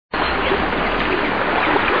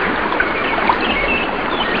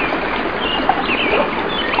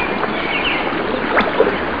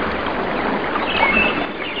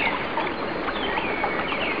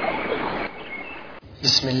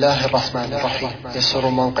الله الرحمن الرحيم. يسر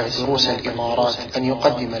موقع دروس الإمارات أن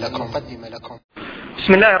يقدم لكم.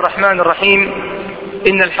 بسم الله الرحمن الرحيم.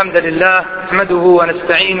 إن الحمد لله نحمده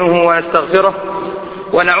ونستعينه ونستغفره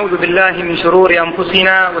ونعوذ بالله من شرور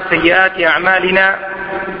أنفسنا وسيئات أعمالنا.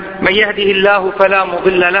 من يهده الله فلا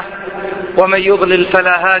مضل له ومن يضلل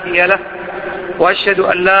فلا هادي له، وأشهد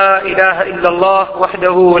أن لا إله إلا الله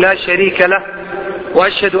وحده لا شريك له،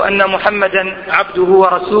 وأشهد أن محمدا عبده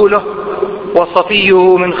ورسوله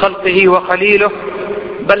وصفيه من خلقه وخليله،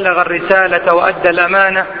 بلغ الرسالة وأدى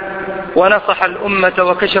الأمانة ونصح الأمة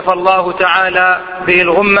وكشف الله تعالى به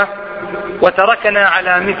الغمة، وتركنا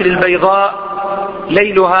على مثل البيضاء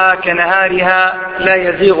ليلها كنهارها لا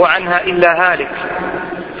يزيغ عنها إلا هالك.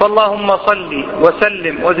 فاللهم صل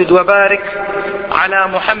وسلم وزد وبارك على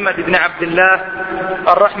محمد بن عبد الله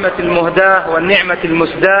الرحمة المهداة والنعمة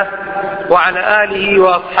المسداة، وعلى آله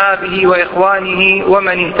وأصحابه وإخوانه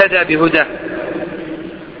ومن اهتدى بهداه.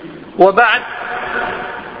 وبعد،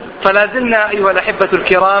 فلا زلنا أيها الأحبة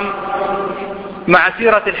الكرام مع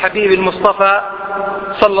سيرة الحبيب المصطفى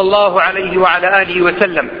صلى الله عليه وعلى آله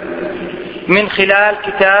وسلم من خلال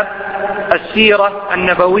كتاب السيرة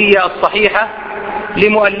النبوية الصحيحة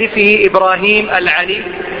لمؤلفه إبراهيم العلي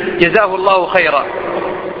جزاه الله خيرا.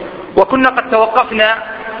 وكنا قد توقفنا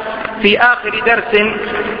في آخر درس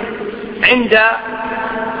عند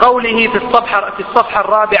قوله في الصفحة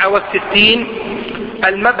 64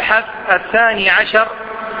 المبحث 12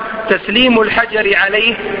 تسليم الحجر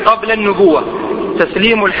عليه قبل النبوة.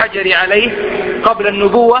 تسليم الحجر عليه قبل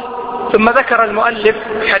النبوة. ثم ذكر المؤلف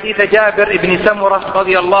حديث جابر بن سمرة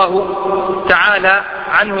رضي الله تعالى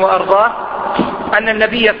عنه وأرضاه أن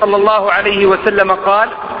النبي صلى الله عليه وسلم قال: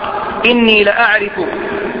 إني لأعرف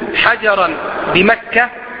حجرا بمكة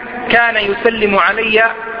كان يسلم علي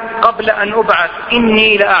قبل أن أبعث،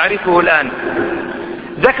 إني لأعرفه الآن.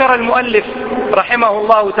 ذكر المؤلف رحمه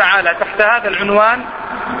الله تعالى تحت هذا العنوان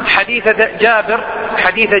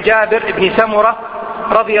حديث جابر بن سمرة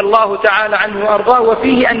رضي الله تعالى عنه وأرضاه،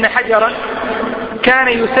 وفيه أن حجرا كان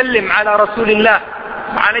يسلم على رسول الله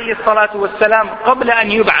عليه الصلاة والسلام قبل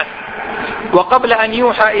أن يبعث وقبل أن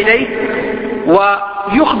يوحى إليه،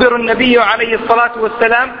 ويخبر النبي عليه الصلاة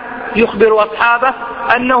والسلام يخبر أصحابه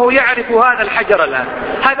أنه يعرف هذا الحجر الآن.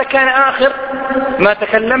 هذا كان آخر ما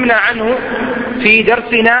تكلمنا عنه في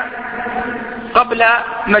درسنا قبل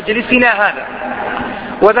مجلسنا هذا.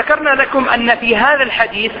 وذكرنا لكم أن في هذا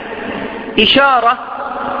الحديث إشارة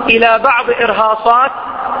إلى بعض إرهاصات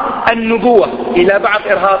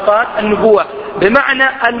النبوة،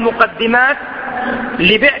 بمعنى المقدمات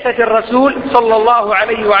لبعثة الرسول صلى الله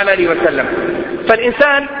عليه وعلى آله وسلم.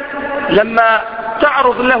 فالإنسان لما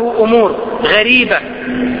تعرض له أمور غريبة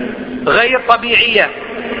غير طبيعية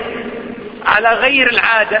على غير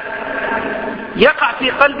العادة، يقع في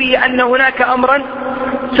قلبه أن هناك أمرا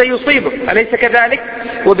سيصيبه، أليس كذلك؟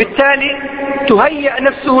 وبالتالي تهيأ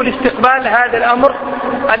نفسه لاستقبال هذا الأمر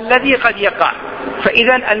الذي قد يقع.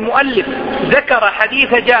 فإذا المؤلف ذكر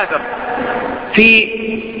حديث جابر في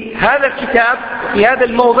هذا الكتاب في هذا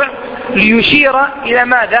الموضع ليشير إلى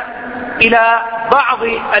ماذا؟ إلى بعض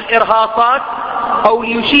الإرهاصات، أو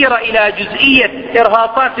ليشير إلى جزئية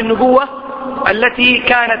إرهاصات النبوة التي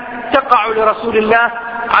كانت تقع لرسول الله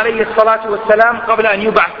عليه الصلاة والسلام قبل أن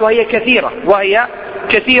يبعث، وهي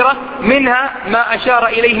كثيرة منها ما أشار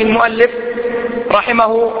إليه المؤلف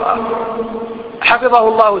حفظه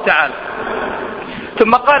الله تعالى.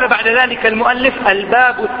 ثم قال بعد ذلك المؤلف: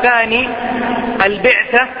 الباب الثاني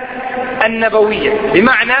البعثة النبوية،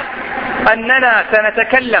 بمعنى أننا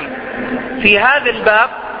سنتكلم في هذا الباب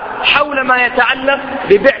حول ما يتعلق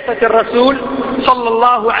ببعثة الرسول صلى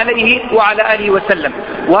الله عليه وعلى آله وسلم.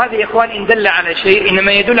 وهذا يا إخوان إن دل على شيء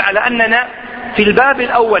إنما يدل على أننا في الباب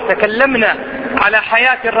الأول تكلمنا على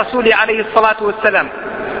حياة الرسول عليه الصلاة والسلام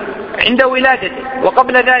عند ولادته،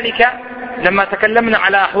 وقبل ذلك لما تكلمنا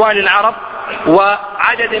على أحوال العرب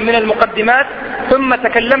وعدد من المقدمات، ثم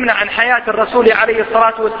تكلمنا عن حياة الرسول عليه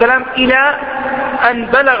الصلاة والسلام إلى أن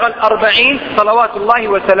بلغ 40 صلوات الله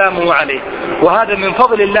وسلامه عليه. وهذا من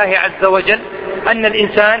فضل الله عز وجل أن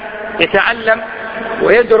الإنسان يتعلم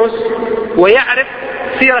ويدرس ويعرف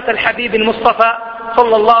سيرة الحبيب المصطفى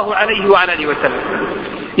صلى الله عليه وعلى آله وسلم.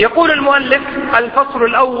 يقول المؤلف: الفصل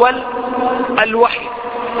الأول الوحي.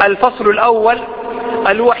 الفصل الأول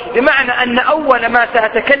الوحي، بمعنى أن أول ما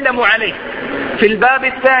سأتكلم عليه في الباب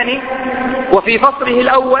الثاني وفي فصله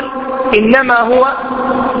الأول إنما هو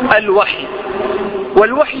الوحي.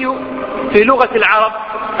 والوحي في لغة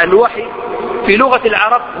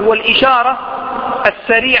العرب هو الإشارة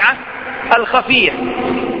السريعة الخفية.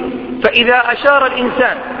 فإذا أشار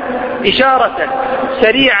الإنسان إشارة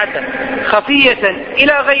سريعة خفية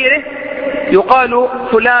إلى غيره يقال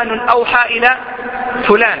فلان أوحى إلى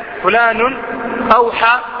فلان، فلان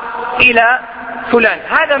أوحى إلى فلان.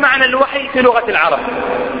 هذا معنى الوحي في لغة العرب.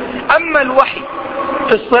 أما الوحي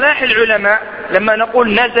في اصطلاح العلماء لما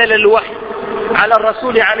نقول نزل الوحي على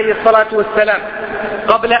الرسول عليه الصلاة والسلام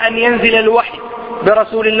قبل أن ينزل الوحي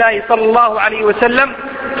برسول الله صلى الله عليه وسلم،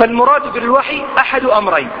 فالمراد بالوحي أحد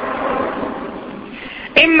أمرين: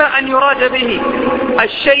 إما أن يراد به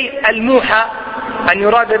الشيء الموحى، أن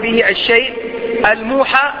يراد به الشيء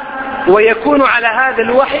الموحى ويكون على هذا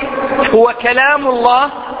الوحي هو كلام الله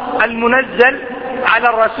المنزل على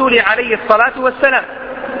الرسول عليه الصلاة والسلام.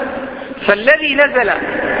 فالذي نزل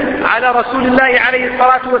على رسول الله عليه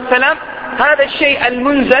الصلاة والسلام هذا الشيء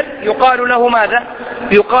المنزل يقال له ماذا؟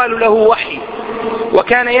 يقال له وحي.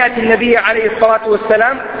 وكان يأتي النبي عليه الصلاة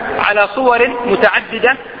والسلام على صور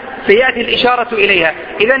متعددة سيأتي الإشارة إليها.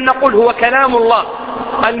 إذا نقول هو كلام الله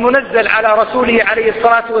المنزل على رسوله عليه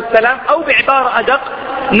الصلاة والسلام، أو بعبارة أدق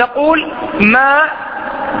نقول ما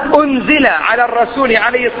أنزل على الرسول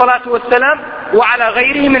عليه الصلاة والسلام وعلى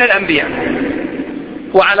غيره من الأنبياء،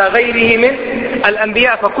 وعلى غيره من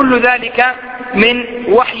الأنبياء، فكل ذلك من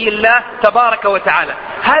وحي الله تبارك وتعالى.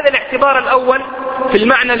 هذا الاعتبار الأول في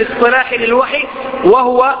المعنى الاصطلاحي للوحي،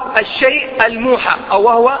 وهو الشيء الموحى أو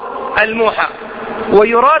وهو الموحى.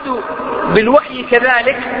 ويراد بالوحي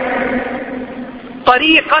كذلك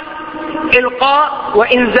طريقة إلقاء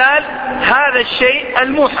وإنزال هذا الشيء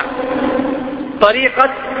الموحى، طريقة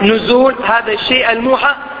نزول هذا الشيء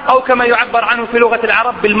الموحى، أو كما يعبر عنه في لغة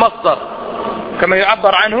العرب بالمصدر، كما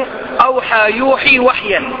يعبر عنه أوحى يوحي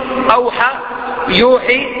وحيا، أوحى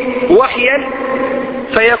يوحي وحيا،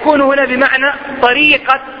 فيكون هنا بمعنى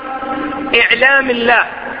طريقة إعلام الله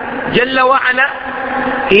جل وعلا،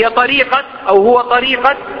 هي طريقة أو هو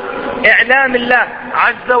طريقة إعلام الله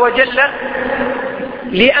عز وجل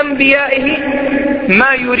لأنبيائه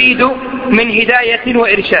ما يريد من هداية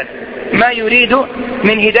وإرشاد، ما يريد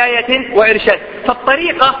من هداية وإرشاد.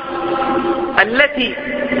 فالطريقة التي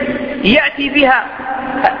يأتي بها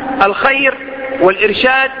الخير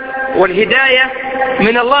والإرشاد والهداية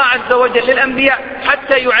من الله عز وجل للأنبياء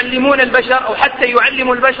حتى يعلمون البشر أو حتى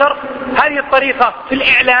يعلموا البشر، هذه الطريقة في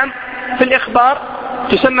الإعلام في الإخبار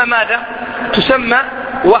تسمى ماذا؟ تسمى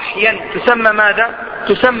وحيا. تسمى ماذا؟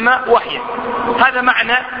 تسمى وحيا. هذا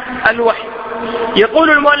معنى الوحي. يقول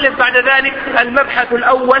المؤلف بعد ذلك: المبحث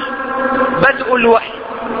الأول بدء الوحي.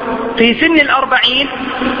 في سن 40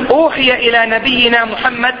 أوحي إلى نبينا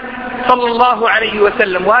محمد صلى الله عليه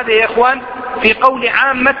وسلم. وهذا يا إخوان في قول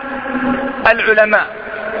عامة العلماء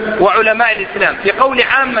وعلماء الإسلام، في قول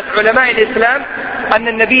عامة علماء الإسلام أن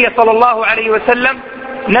النبي صلى الله عليه وسلم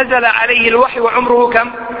نزل عليه الوحي وعمره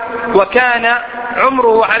كم؟ وكان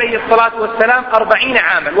عمره عليه الصلاة والسلام 40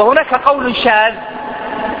 عاما. وهناك قول شاذ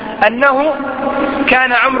أنه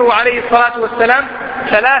كان عمره عليه الصلاة والسلام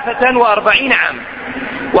 43 عاما،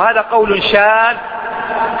 وهذا قول شاذ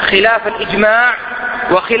خلاف الإجماع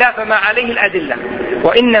وخلاف ما عليه الأدلة.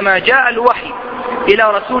 وإنما جاء الوحي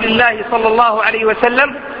إلى رسول الله صلى الله عليه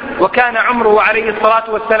وسلم وكان عمره عليه الصلاة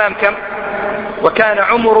والسلام كم؟ وكان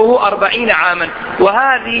عمره 40 عاما.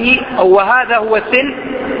 وهذا هو سن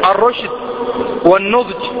الرشد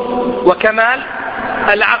والنضج وكمال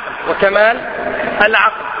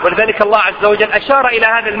العقل. ولذلك الله عز وجل أشار إلى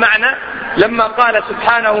هذا المعنى لما قال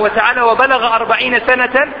سبحانه وتعالى: وبلغ 40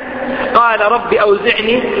 سنة قال رب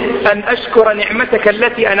أوزعني أن أشكر نعمتك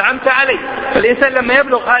التي أنعمت علي. فالإنسان لما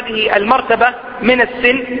يبلغ هذه المرتبة من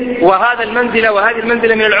السن وهذه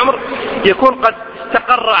المنزلة من العمر يكون قد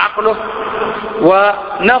استقر عقله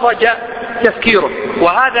ونضج تفكيره.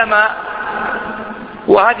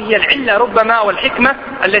 وهذه هي العلة ربما والحكمة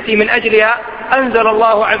التي من أجلها أنزل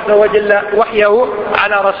الله عز وجل وحيه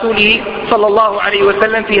على رسوله صلى الله عليه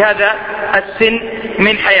وسلم في هذا السن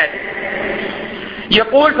من حياته.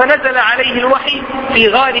 يقول: فنزل عليه الوحي في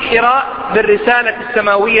غار حراء بالرسالة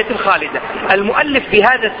السماوية الخالدة. المؤلف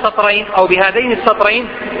بهذا السطرين أو بهذين السطرين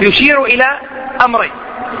يشير إلى أمرين: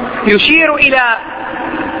 يشير إلى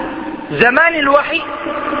زمان الوحي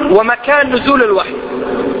ومكان نزول الوحي.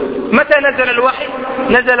 متى نزل الوحي؟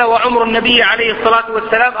 نزل وعمر النبي عليه الصلاة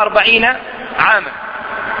والسلام 40 عاما.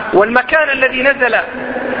 والمكان الذي نزل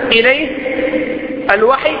إليه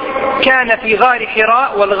الوحي كان في غار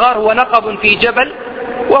حراء، والغار هو نقب في جبل،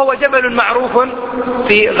 وهو جبل معروف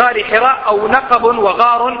في غار حراء، أو نقب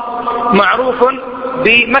وغار معروف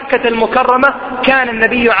بمكة المكرمة. كان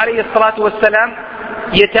النبي عليه الصلاة والسلام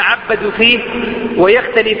يتعبد فيه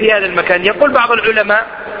ويختلي في هذا المكان. يقول بعض العلماء: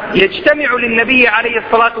 يجتمع للنبي عليه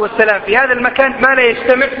الصلاة والسلام في هذا المكان ما لا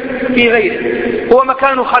يجتمع في غيره، هو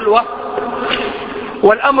مكان خلوة.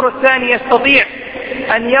 والأمر الثاني: يستطيع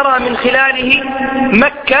أن يرى من خلاله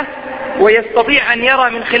مكة ويستطيع أن يرى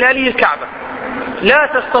من خلاله الكعبة. لا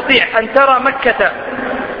تستطيع أن ترى مكة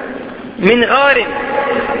من غار،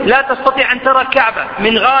 لا تستطيع أن ترى الكعبة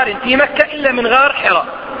من غار في مكة إلا من غار حراء.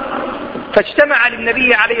 فاجتمع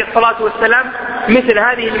للنبي عليه الصلاة والسلام مثل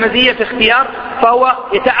هذه المزية في اختيار، فهو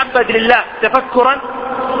يتعبد لله تفكرا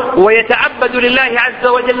ويتعبد لله عز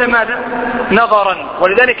وجل ماذا؟ نظرا.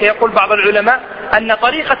 ولذلك يقول بعض العلماء أن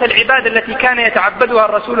طريقة العبادة التي كان يتعبدها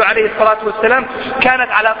الرسول عليه الصلاة والسلام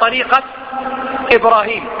كانت على طريقة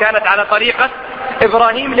إبراهيم، كانت على طريقة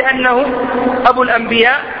إبراهيم، لأنه أبو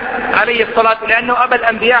الأنبياء عليه الصلاة، لأنه أبا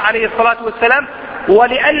الأنبياء عليه الصلاة والسلام،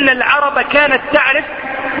 ولأن العرب كانت تعرف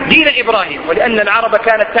دين إبراهيم، ولأن العرب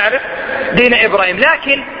كانت تعرف دين إبراهيم.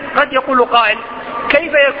 لكن قد يقول قائل: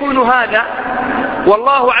 كيف يكون هذا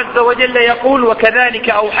والله عز وجل يقول: وكذلك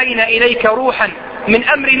أوحينا إليك روحا من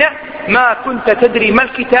أمرنا ما كنت تدري ما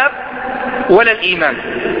الكتاب ولا الإيمان.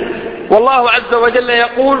 والله عز وجل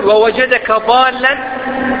يقول: ووجدك ضالا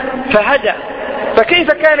فهدى.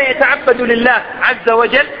 فكيف كان يتعبد لله عز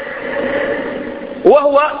وجل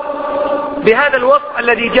وهو بهذا الوصف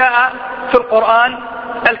الذي جاء في القرآن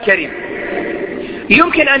الكريم؟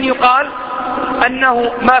 يمكن أن يقال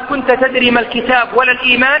أنه ما كنت تدري ما الكتاب ولا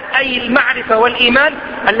الإيمان، أي المعرفة والإيمان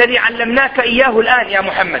الذي علمناك إياه الآن يا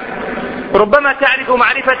محمد. ربما تعرف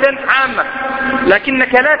معرفة عامة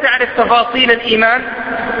لكنك لا تعرف تفاصيل الإيمان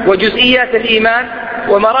وجزئيات الإيمان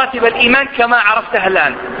ومراتب الإيمان كما عرفتها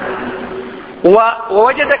الآن.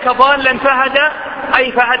 ووجدك ضالا فهدى،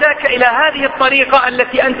 أي فهداك إلى هذه الطريقة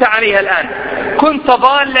التي أنت عليها الآن. كنت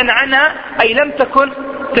ضالا عنها، أي لم تكن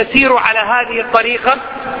تسير على هذه الطريقة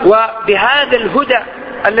وبهذا الهدى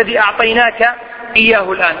الذي أعطيناك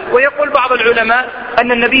إياه الآن. ويقول بعض العلماء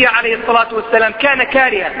أن النبي عليه الصلاة والسلام كان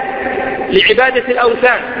كارها لعبادة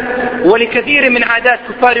الأوثان ولكثير من عادات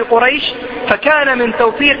كفار قريش، فكان من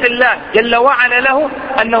توفيق الله جل وعلا له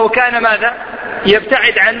أنه كان ماذا؟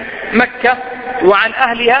 يبتعد عن مكة وعن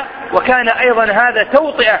أهلها. وكان أيضا هذا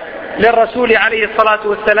توطئة للرسول عليه الصلاة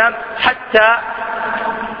والسلام حتى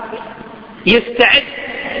يستعد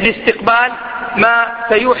لاستقبال ما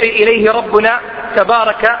سيوحي إليه ربنا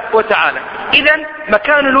تبارك وتعالى. إذن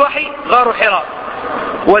مكان الوحي غار حراء.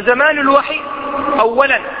 وزمان الوحي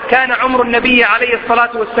أولا كان عمر النبي عليه الصلاة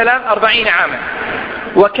والسلام 40 عاما،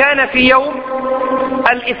 وكان في يوم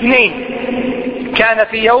الاثنين، كان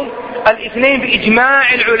في يوم الاثنين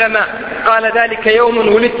بإجماع العلماء. قال: ذلك يوم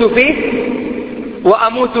ولدت فيه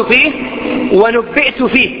وأموت فيه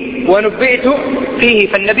ونبئت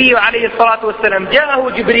فيه فالنبي عليه الصلاة والسلام جاءه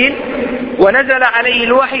جبريل ونزل عليه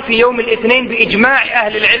الوحي في يوم الاثنين بإجماع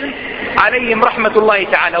أهل العلم عليهم رحمة الله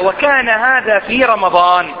تعالى. وكان هذا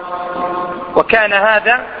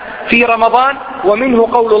في رمضان، ومنه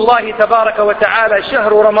قول الله تبارك وتعالى: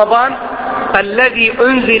 شهر رمضان الذي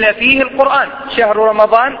أنزل فيه القرآن. شهر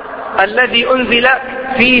رمضان الذي أنزل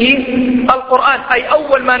فيه القرآن، أي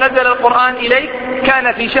أول ما نزل القرآن إليك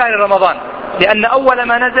كان في شهر رمضان، لأن أول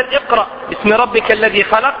ما نزل: اقرأ باسم ربك الذي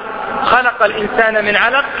خلق الإنسان من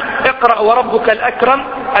علق، اقرأ وربك الأكرم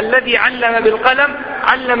الذي علم بالقلم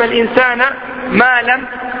علم الإنسان ما لم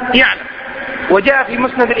يعلم. وجاء في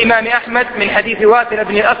مسند الإمام أحمد من حديث واتل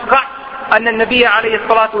بن الأسقع أن النبي عليه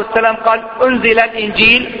الصلاة والسلام قال: أنزل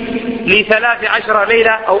الإنجيل ل13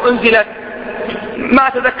 ليلة، أو أنزلت، ما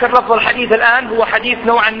أتذكر لفظ الحديث الآن، هو حديث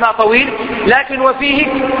نوعا ما طويل، لكن وفيه: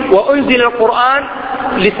 وأنزل القرآن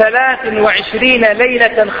ل23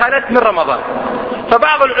 ليلة خلت من رمضان.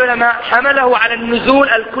 فبعض العلماء حمله على النزول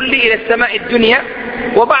الكلي إلى السماء الدنيا،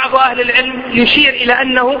 وبعض أهل العلم يشير إلى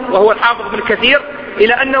أنه، وهو الحافظ ابن كثير،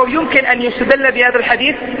 إلى أنه يمكن أن يستدل بهذا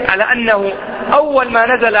الحديث على أنه أول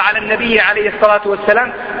ما نزل على النبي عليه الصلاة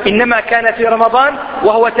والسلام إنما كان في رمضان،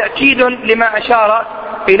 وهو تأكيد لما أشار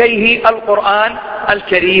إليه القرآن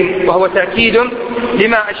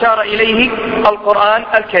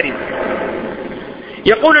الكريم،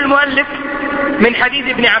 يقول المؤلف: من حديث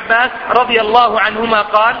ابن عباس رضي الله عنهما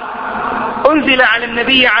قال: أنزل على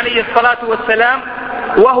النبي عليه الصلاة والسلام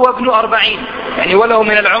وهو ابن 40، يعني وله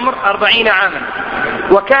من العمر 40 عاما،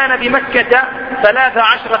 وكان بمكة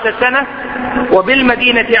 13 سنة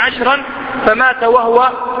وبالمدينة 10، فمات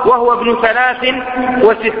وهو ابن 63،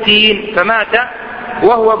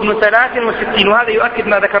 وهو ابن 63. وهذا يؤكد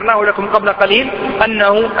ما ذكرناه لكم قبل قليل،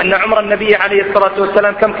 أن عمر النبي عليه الصلاة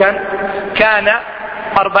والسلام كم كان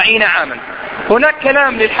 40 عاما. هناك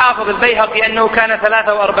كلام للحافظ البيهقي أنه كان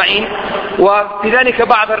 43، وفي ذلك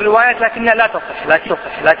بعض الروايات لكنها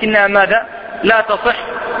لكنها ماذا؟ لا تصح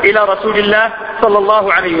إلى رسول الله صلى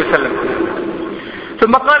الله عليه وسلم.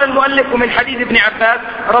 ثم قال المؤلف: من حديث ابن عباس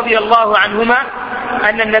رضي الله عنهما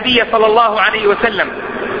أن النبي صلى الله عليه وسلم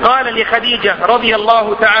قال لخديجة رضي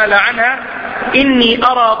الله تعالى عنها: إني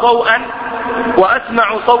أرى ضوءا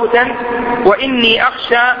وأسمع صوتا وإني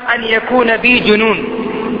أخشى أن يكون بي جنون،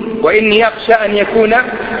 وإني أخشى أن يكون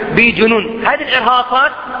بي جنون. هذه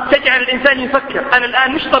الإرهاصات تجعل الإنسان يفكر أنا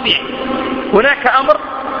الآن مش طبيعي، هناك أمر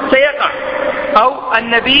سيقع، أو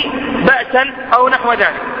النبي بأسا أو نحو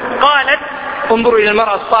ذلك. قالت انظروا إلى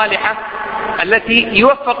المرأة الصالحة التي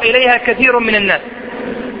يوفق إليها كثير من الناس،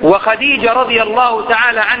 وخديجة رضي الله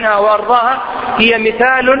تعالى عنها وأرضاها هي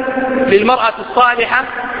مثال للمرأة الصالحة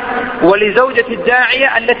ولزوجة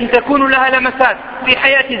الداعية التي تكون لها لمسات في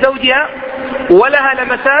حياة زوجها ولها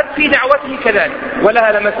لمسات في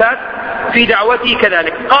دعوته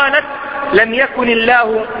كذلك. قالت لم يكن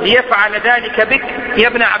الله ليفعل ذلك بك يا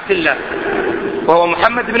ابن عبد الله، وهو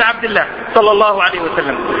محمد بن عبد الله صلى الله عليه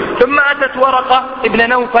وسلم. ثم أتت ورقة ابن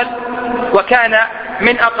نوفل وكان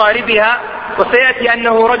من أقاربها، وسيأتي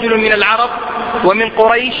أنه رجل من العرب ومن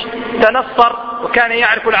قريش تنصر وكان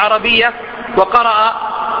يعرف العربية وقرأ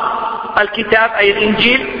الكتاب أي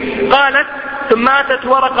الإنجيل. قالت ثم أتت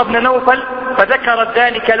ورقة ابن نوفل فذكرت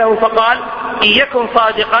ذلك له فقال إن يكن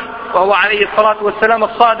صادقا، وهو عليه الصلاة والسلام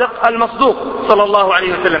الصادق المصدوق صلى الله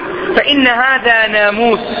عليه وسلم، فإن هذا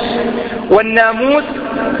ناموس، والناموس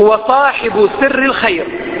هو صاحب سر الخير،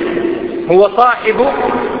 هو صاحب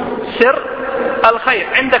سر الخير.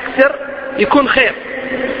 عندك سر يكون خير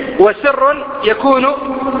وسر يكون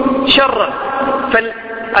شرا،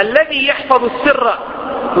 فالذي يحفظ السر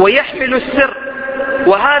ويحمل السر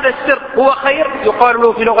وهذا السر هو خير يقال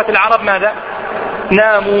له في لغة العرب ماذا؟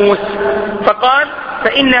 ناموس. فقال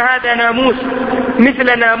فإن هذا ناموس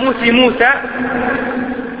مثل ناموس موسى،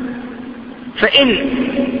 فإن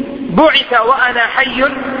بعث وأنا حي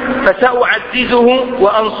فسأعززه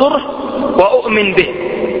وأنصره وأؤمن به.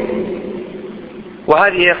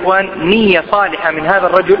 وهذه يا إخوان نية صالحة من هذا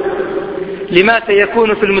الرجل لما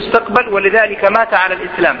سيكون في المستقبل، ولذلك مات على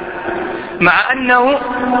الإسلام مع أنه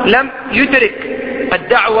لم يدرك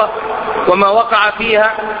الدعوة وما وقع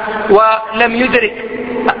فيها، ولم يدرك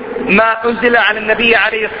ما أنزل على النبي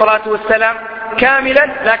عليه الصلاة والسلام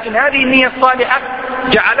كاملا، لكن هذه النية الصالحة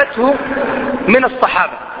جعلته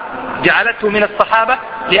من الصحابة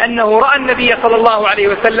لأنه رأى النبي صلى الله عليه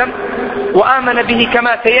وسلم وآمن به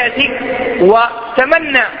كما سيأتي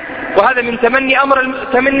وتمنى، وهذا من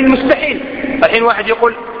تمني المستحيل. الحين واحد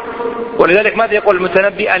يقول، ولذلك ماذا يقول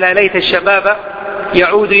المتنبي؟ ألا ليت الشباب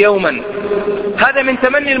يعود يوما. هذا من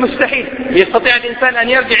تمني المستحيل، يستطيع الإنسان أن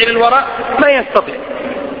يرجع إلى الوراء؟ ما يستطيع.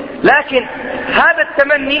 لكن هذا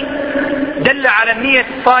التمني دل على النية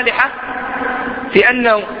الصالحة في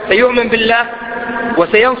أنه سيؤمن بالله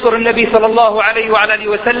وسينصر النبي صلى الله عليه وعلى آله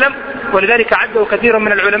وسلم، ولذلك عده كثير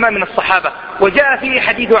من العلماء من الصحابة. وجاء فيه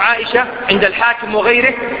حديث عائشة عند الحاكم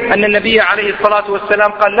وغيره أن النبي عليه الصلاة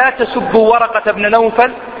والسلام قال لا تسبوا ورقة بن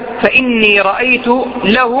نوفل فإني رأيت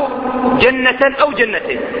له جنة أو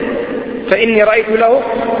جنتين، فإني رأيت له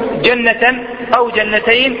جنة أو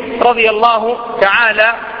جنتين رضي الله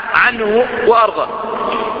تعالى عنه وأرضاه.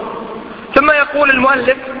 ثم يقول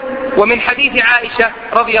المؤلف ومن حديث عائشة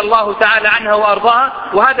رضي الله تعالى عنها وأرضاها،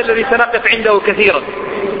 وهذا الذي سنقف عنده كثيرا،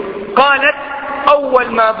 قالت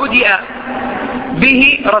أول ما بدأ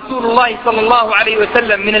به رسول الله صلى الله عليه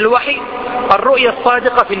وسلم من الوحي الرؤيا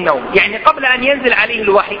الصادقة في النوم. يعني قبل أن ينزل عليه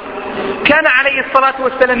الوحي كان عليه الصلاة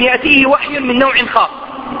والسلام يأتيه وحي من نوع خاص،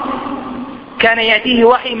 كان يأتيه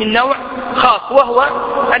وحي من نوع خاص، وهو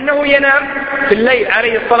أنه ينام في الليل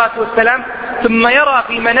عليه الصلاة والسلام ثم يرى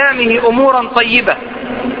في منامه أمورا طيبة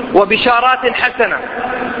وبشارات حسنة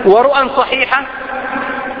ورؤى صحيحة،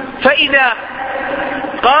 فإذا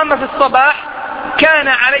قام في الصباح كان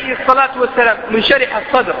عليه الصلاة والسلام منشرح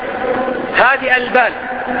الصدر هادئ البال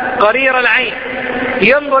قرير العين،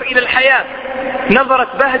 ينظر إلى الحياة نظرة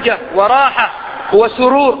بهجة وراحة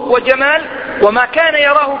وسرور وجمال، وما كان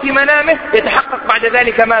يراه في منامه يتحقق بعد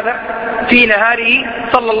ذلك ماذا؟ في نهاره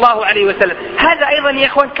صلى الله عليه وسلم. هذا أيضا يا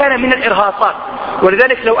إخوان كان من الإرهاصات،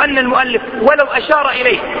 ولذلك لو أن المؤلف ولو أشار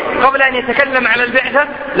إليه قبل أن يتكلم على البعثة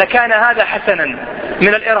لكان هذا حسنا.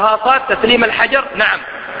 من الإرهاصات تسليم الحجر، نعم،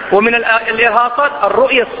 ومن الإرهاصات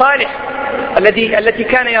الرؤيا الصالح التي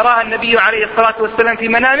كان يراها النبي عليه الصلاة والسلام في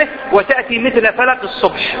منامه وتأتي مثل فلق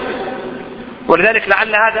الصبح. ولذلك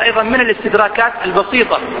لعل هذا أيضا من الاستدراكات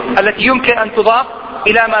البسيطة التي يمكن أن تضاف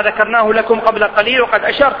إلى ما ذكرناه لكم قبل قليل. وقد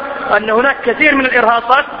أشرت أن هناك كثير من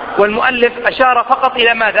الإرهاصات، والمؤلف أشار فقط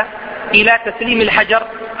إلى ماذا؟ إلى تسليم الحجر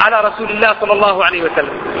على رسول الله صلى الله عليه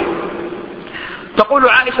وسلم. تقول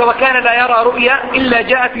عائشة وكان لا يرى رؤيا إلا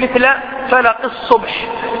جاءت مثل فلق الصبح،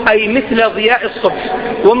 أي مثل ضياء الصبح.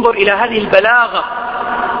 وانظر إلى هذه البلاغة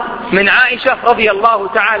من عائشة رضي الله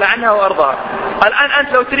تعالى عنها وأرضاها. الآن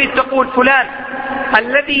أنت لو تريد تقول فلان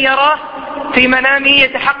الذي يراه في منامه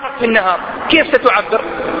يتحقق في النهار، كيف ستعبر؟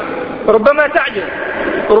 ربما تعجز،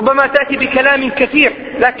 ربما تأتي بكلام كثير،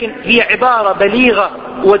 لكن هي عبارة بليغة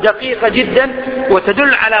ودقيقة جدا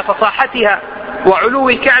وتدل على فصاحتها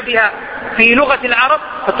وعلو كعبها في لغة العرب،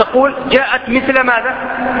 فتقول جاءت مثل ماذا؟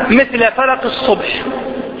 مثل فلق الصبح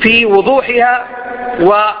في وضوحها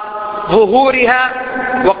وظهورها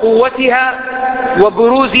وقوتها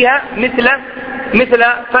وبروزها مثل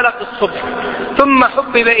فلق الصبح. ثم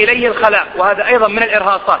حبب إليه الخلاء، وهذا أيضا من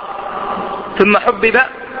الإرهاصات. ثم حبب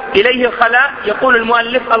إليه الخلاء، يقول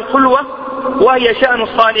المؤلف الخلوة، وهي شأن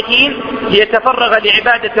الصالحين ليتفرغ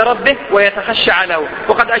لعبادة ربه ويتخشع له.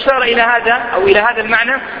 وقد أشار إلى هذا أو إلى هذا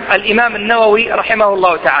المعنى الإمام النووي رحمه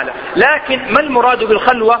الله تعالى. لكن ما المراد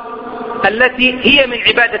بالخلوة التي هي من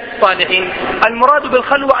عبادة الصالحين؟ المراد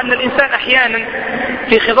بالخلوة أن الإنسان أحيانا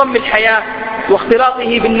في خضم الحياة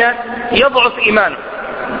واختلاطه بالناس يضعف إيمانه،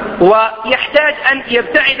 ويحتاج أن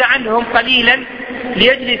يبتعد عنهم قليلا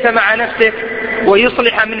ليجلس مع نفسه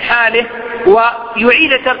ويصلح من حاله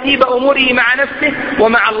ويعيد ترتيب أموره مع نفسه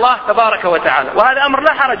ومع الله تبارك وتعالى. وهذا أمر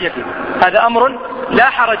لا حرج فيه، هذا أمر لا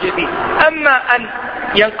حرج فيه. أما أن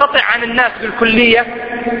ينقطع عن الناس بالكلية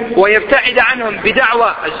ويبتعد عنهم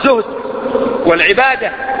بدعوى الزهد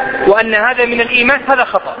والعبادة وأن هذا من الإيمان، هذا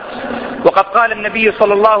خطأ. وقد قال النبي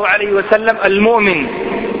صلى الله عليه وسلم: المؤمن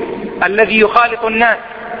الذي يخالط الناس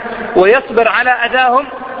ويصبر على أذاهم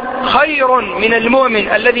خير من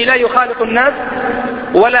المؤمن الذي لا يخالط الناس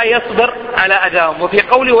ولا يصبر على أذاهم. وفي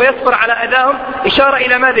قوله ويصبر على أذاهم إشارة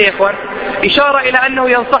إلى ماذا يا إخوان؟ إشارة إلى أنه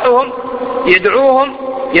ينصحهم، يدعوهم،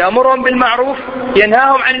 يأمرهم بالمعروف،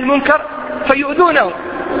 ينهاهم عن المنكر فيؤذونه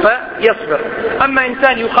فيصبر. أما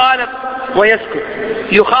إنسان يخالط ويسكت،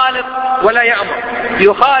 يخالط ولا يأمر،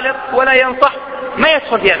 يخالط ولا ينصح، ما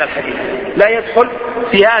يدخل في هذا الحديث، لا يدخل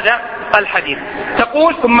في هذا الحديث.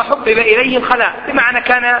 تقول ثم حبب إليه الخلاء، بمعنى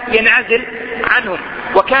كان ينعزل عنهم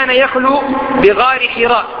وكان يخلو بغار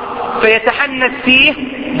حراء فيتحنث فيه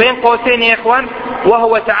بين قوسين يا إخوان،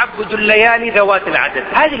 وهو تعبد الليالي ذوات العدد.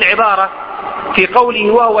 هذه العبارة في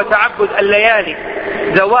قوله وهو تعبد الليالي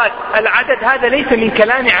ذوات العدد، هذا ليس من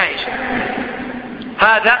كلام عائشة،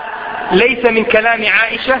 هذا ليس من كلام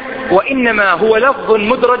عائشة، وإنما هو لفظ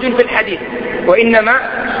مدرج في الحديث، وإنما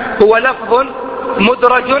هو لفظ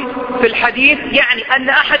مدرج في الحديث. يعني أن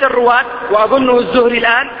أحد الرواة وأظنه الزهري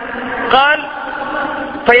الآن قال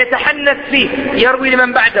فيتحنث فيه، يروي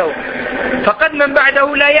لمن بعده، فقد من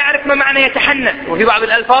بعده لا يعرف ما معنى يتحنث، وفي بعض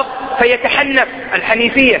الألفاظ فيتحنث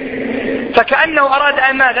الحنيفية، فكأنه أراد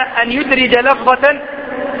أن ماذا؟ أن يدرج لفظة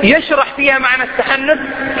يشرح فيها معنى التحنث،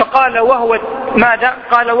 فقال وهو ماذا؟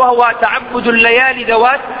 قال وهو تعبد الليالي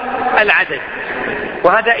ذوات العدد.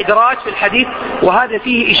 وهذا إدراج في الحديث، وهذا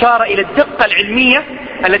فيه إشارة إلى الدقة العلمية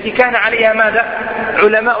التي كان عليها ماذا؟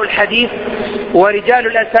 علماء الحديث ورجال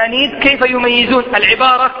الأسانيد، كيف يميزون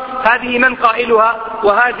العبارة هذه من قائلها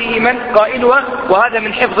وهذه من قائلها، وهذا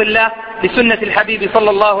من حفظ الله لسنة الحبيب صلى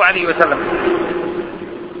الله عليه وسلم.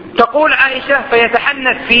 تقول عائشة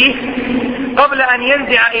فيتحنث فيه قبل أن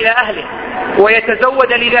ينزع إلى أهله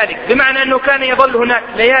ويتزود لذلك، بمعنى أنه كان يظل هناك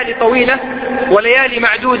ليالي طويلة وليالي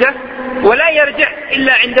معدودة ولا يرجع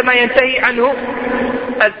إلا عندما ينتهي عنه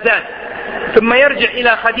الزاد، ثم يرجع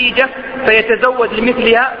إلى خديجة فيتزود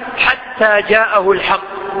لمثلها حتى جاءه الحق.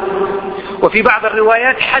 وفي بعض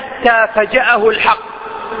الروايات حتى فجأه الحق،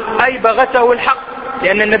 أي بغته الحق،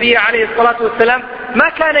 لأن النبي عليه الصلاة والسلام ما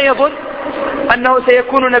كان يظن أنه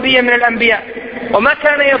سيكون نبيا من الأنبياء، وما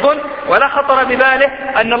كان يظن ولا خطر بباله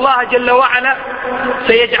أن الله جل وعلا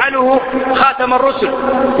سيجعله خاتم الرسل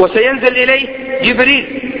وسينزل إليه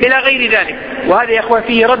جبريل إلى غير ذلك. وهذا يا أخوان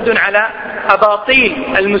فيه رد على أباطيل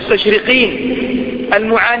المستشرقين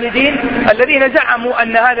المعاندين الذين زعموا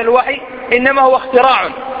أن هذا الوحي إنما هو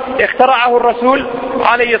اخترعه الرسول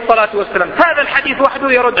عليه الصلاة والسلام. هذا الحديث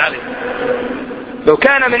وحده يرد عليه، لو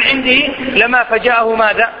كان من عنده لما فجاءه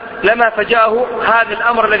ماذا؟ لما فجاءه هذا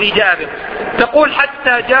الأمر الذي جاء به. تقول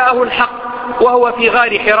حتى جاءه الحق وهو في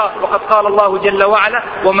غار حراء، وقد قال الله جل وعلا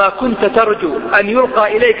وما كنت ترجو أن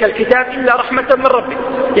يلقى إليك الكتاب إلا رحمة من ربك.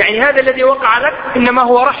 يعني هذا الذي وقع لك إنما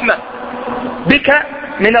هو رحمة بك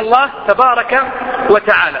من الله تبارك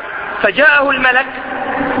وتعالى. فجاءه الملك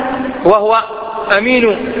وهو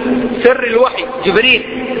أمين سر الوحي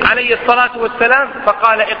جبريل عليه الصلاة والسلام،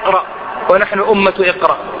 فقال اقرأ، ونحن أمة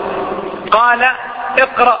اقرأ. قال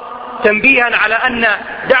اقرأ تنبيها على أن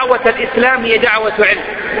دعوة الإسلام هي دعوة علم.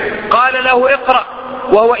 قال له اقرأ،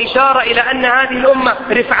 وهو إشارة إلى أن هذه الأمة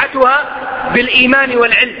رفعتها بالإيمان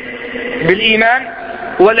والعلم، بالإيمان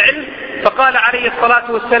والعلم. فقال عليه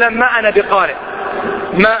الصلاة والسلام ما أنا بقارئ،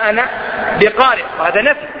 ما أنا بقارئ، وهذا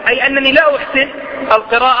نفي، أي أنني لا أحسن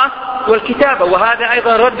القراءة والكتابة. وهذا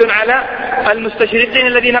أيضا رد على المستشرقين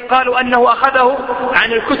الذين قالوا أنه أخذه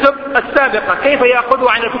عن الكتب السابقة. كيف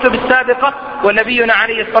يأخذه عن الكتب السابقة ونبينا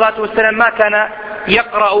عليه الصلاة والسلام ما كان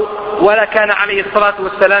يقرأ ولا كان عليه الصلاة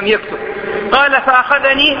والسلام يكتب؟ قال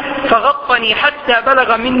فأخذني فغطني حتى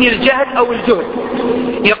بلغ مني الجهد أو الجهد.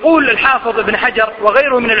 يقول الحافظ ابن حجر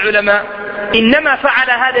وغيره من العلماء إنما فعل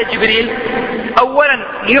هذا جبريل أولا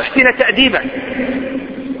ليحسن تأديبه.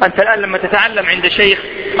 أنت الآن لما تتعلم عند شيخ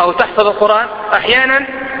أو تحفظ القرآن أحيانا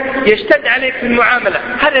يشتد عليك في المعاملة،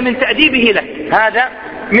 هذا من تأديبه لك، هذا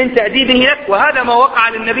من تأديبه لك، وهذا ما وقع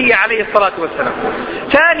للنبي عليه الصلاة والسلام.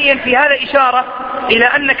 ثانيا في هذا إشارة إلى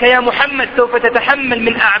أنك يا محمد سوف تتحمل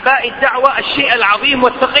من أعباء الدعوة الشيء العظيم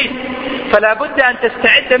والثقيل، فلا بد أن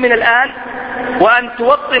تستعد من الآن وأن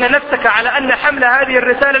توطن نفسك على أن حمل هذه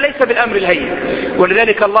الرسالة ليس بالأمر الهين.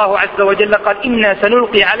 ولذلك الله عز وجل قال إنا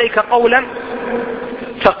سنلقي عليك قولا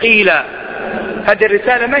ثقيلا. هذه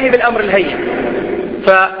الرسالة ما هي بالأمر الهين،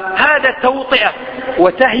 فهذا توطئة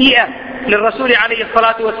وتهيئة للرسول عليه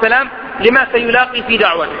الصلاة والسلام لما سيلاقي في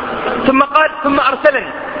دعوته. ثم قال ثم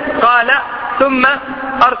أرسلني، قال ثم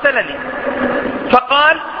أرسلني،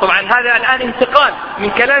 فقال طبعا هذا الآن انتقال من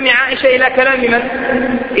كلام عائشة إلى كلام من؟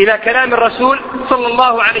 إلى كلام الرسول صلى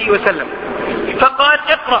الله عليه وسلم. فقال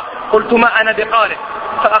اقرأ، قلت ما أنا بقارئ،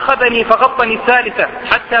 فأخذني فغطني الثالثة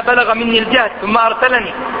حتى بلغ مني الجهد، ثم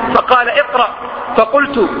أرسلني فقال اقرأ،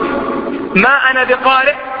 فقلت ما أنا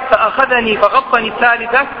بقارئ، فأخذني فغطني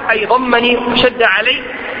الثالثة أي ضمني وشد علي،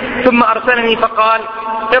 ثم أرسلني فقال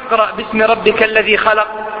اقرأ باسم ربك الذي خلق،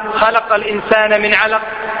 خلق الإنسان من علق،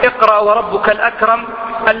 اقرأ وربك الأكرم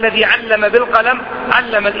الذي علم بالقلم،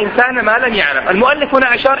 علم الإنسان ما لم يعلم. المؤلف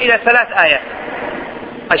هنا أشار إلى 3 آيات،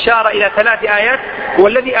 أشار إلى 3 آيات،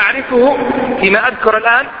 والذي أعرفه فيما أذكر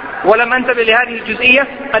الآن ولم أنتبه لهذه الجزئية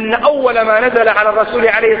أن أول ما نزل على الرسول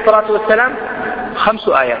عليه الصلاة والسلام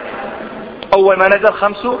 5 آيات، أول ما نزل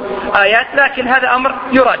 5 آيات، لكن هذا أمر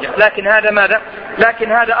يراجع، لكن هذا ماذا؟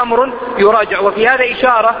 لكن هذا أمر يراجع. وفي هذا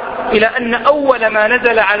إشارة إلى أن أول ما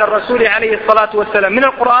نزل على الرسول عليه الصلاة والسلام من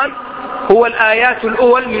القرآن هو الآيات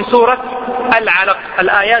الأول من سورة العلق،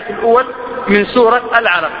 الآيات الأول من سورة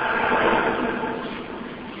العلق.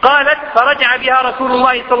 قالت فرجع بها رسول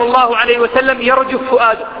الله صلى الله عليه وسلم يرجف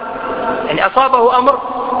فؤاده، يعني أصابه أمر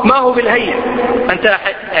ما هو بالهين.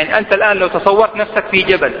 أنت الآن لو تصورت نفسك في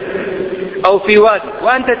جبل أو في وادي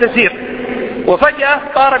وأنت تسير وفجأة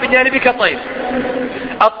طار بجانبك طير،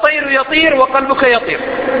 الطير يطير وقلبك يطير،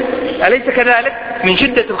 أليس كذلك؟ من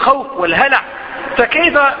شدة الخوف والهلع.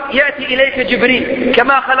 فكيف يأتي إليك جبريل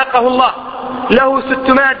كما خلقه الله، له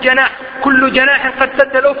 600 جناح، كل جناح قد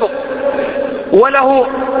سد الأفق، وله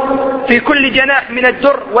في كل جناح من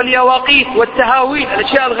الدر واليواقيت والتهاويل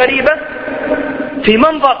الأشياء الغريبة، في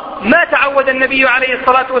منظر ما تعود النبي عليه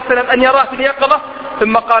الصلاة والسلام أن يراه في اليقظة،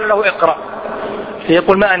 ثم قال له اقرأ،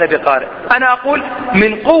 فيقول ما أنا بقارئ. أنا أقول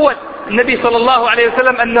من قوة النبي صلى الله عليه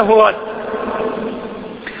وسلم أنه رد،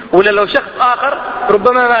 ولا لو شخص آخر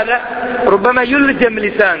ربما ماذا؟ ربما يلجم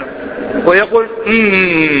لسانه ويقول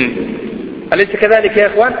أليس كذلك يا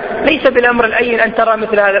إخوان؟ ليس بالأمر الأين أن ترى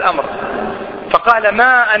مثل هذا الأمر. فقال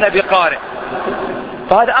ما أنا بقارئ،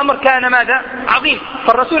 فهذا أمر كان ماذا؟ عظيم.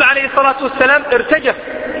 فالرسول عليه الصلاة والسلام ارتجف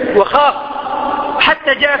وخاف،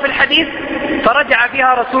 حتى جاء في الحديث فرجع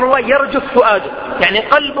بها رسول الله يرجف فؤاده، يعني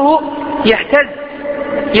قلبه يهتز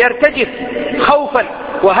يرتجف خوفا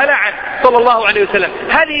وهلعا صلى الله عليه وسلم.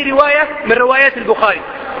 هذه رواية من روايات البخاري.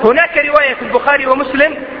 هناك رواية في البخاري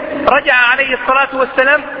ومسلم رجع عليه الصلاة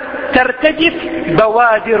والسلام ترتجف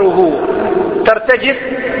بوادره، ترتجف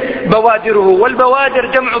بوادره، والبوادر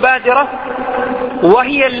جمع بادرة،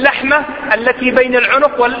 وهي اللحمة التي بين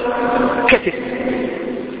العنق والكتف،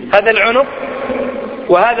 هذا العنق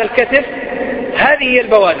وهذا الكتف، هذه هي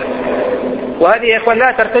البوادر. وهذه يا إخوان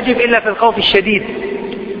لا ترتجف إلا في الخوف الشديد.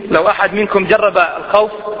 لو أحد منكم جرب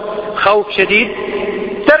الخوف خوف شديد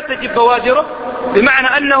ترتجف بوادره، بمعنى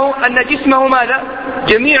أن جسمه ماذا؟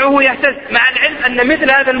 جميعه يهتز، مع العلم أن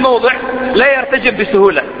مثل هذا الموضع لا يرتجف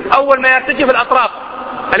بسهولة، أول ما يرتجف الأطراف،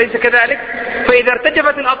 أليس كذلك؟ فإذا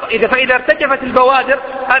ارتجفت البوادر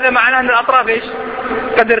هذا معناه أن الأطراف إيش؟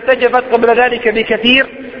 قد ارتجفت قبل ذلك بكثير،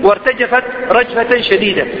 وارتجفت رجفة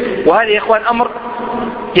شديدة. وهذا يا إخوان أمر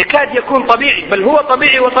يكاد يكون طبيعي، بل هو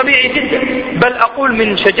طبيعي وطبيعي جدا، بل أقول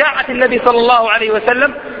من شجاعة النبي صلى الله عليه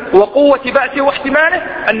وسلم وقوة بأسه واحتماله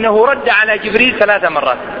أنه رد على جبريل 3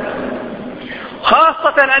 مرات،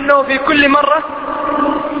 خاصة أنه في كل مرة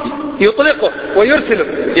يطلقه ويرسله،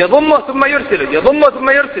 يضمه ثم يرسله، يضمه ثم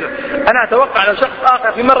يرسله. أنا أتوقع لو شخص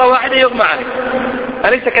آخر في مرة واحدة يغمى عليه،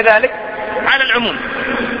 أليس كذلك؟ على العموم.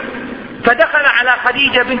 فدخل على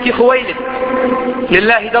خديجة بنت خويلد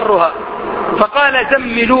لله درها، فقال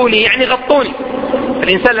زملوني، يعني غطوني،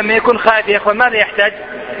 الإنسان لما يكون خائف يا أخوان ماذا يحتاج؟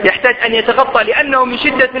 يحتاج أن يتغطى، لأنه من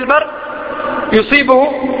شدة البرد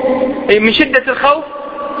يصيبه، من شدة الخوف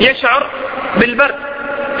يشعر بالبرد،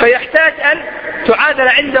 فيحتاج أن تعادل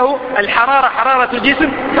عنده الحرارة حرارة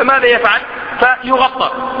الجسم، فماذا يفعل؟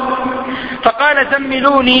 فيغطى. فقال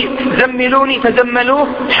زملوني فزملوه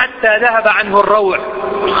حتى ذهب عنه الروع،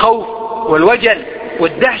 الخوف والوجل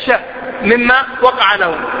والدهشة مما وقع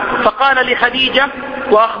له. فقال لخديجة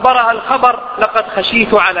وأخبرها الخبر لقد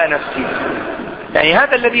خشيت على نفسي، يعني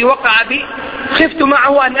هذا الذي وقع بي خفت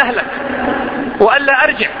معه أن أهلك وألا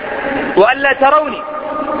أرجع وألا تروني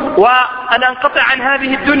وأن أنقطع عن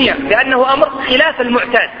هذه الدنيا، لأنه أمر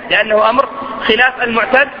خلاف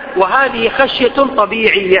المعتاد، وهذه خشية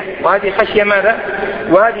طبيعية. وهذه خشية ماذا؟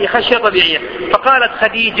 وهذه خشية طبيعية. فقالت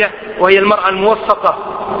خديجة وهي المرأة الموفقة،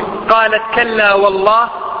 قالت كلا والله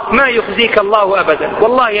ما يخزيك الله أبدا.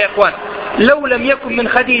 والله يا إخوان لو لم يكن من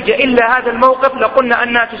خديجة إلا هذا الموقف لقلنا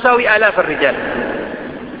أنها تساوي آلاف الرجال.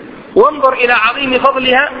 وانظر إلى عظيم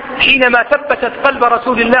فضلها حينما ثبتت قلب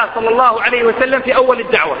رسول الله صلى الله عليه وسلم في أول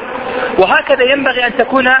الدعوة. وهكذا ينبغي أن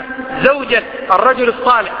تكون زوجة الرجل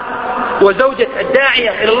الصالح وزوجة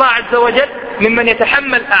الداعية إلى الله عز وجل، ممن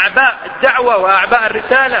يتحمل أعباء الدعوة وأعباء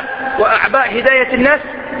الرسالة وأعباء هداية الناس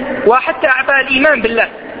وحتى أعباء الإيمان بالله.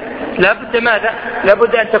 لابد ماذا؟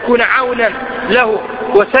 لابد أن تكون عونا له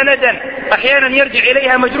وسندا. أحيانا يرجع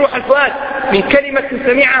إليها مجروح الفؤاد من كلمة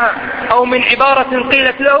سمعها أو من عبارة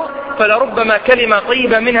قيلت له، فلربما كلمة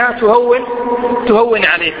طيبة منها تهون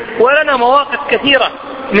عليه. ولنا مواقف كثيرة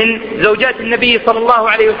من زوجات النبي صلى الله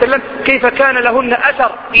عليه وسلم كيف كان لهن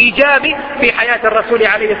أثر إيجابي في حياة الرسول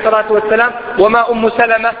عليه الصلاة والسلام. وما أم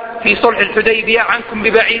سلمة في صلح الحديبية عنكم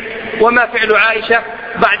ببعيد، وما فعل عائشة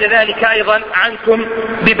بعد ذلك أيضا عنكم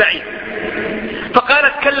ببعيد.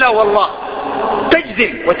 فقالت كلا والله،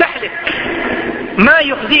 تجزم وتحلف ما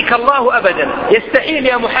يخزيك الله أبدا. يستحيل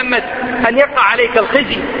يا محمد أن يقع عليك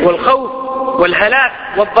الخزي والخوف والهلاك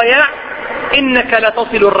والضياع، إنك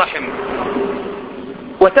لتصل الرحم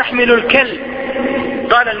وتحمل الكل.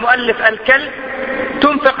 قال المؤلف الكل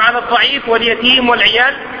تنفق على الضعيف واليتيم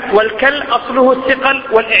والعيال، والكل أصله الثقل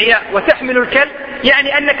والإعياء. وتحمل الكل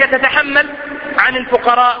يعني أنك تتحمل عن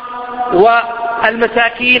الفقراء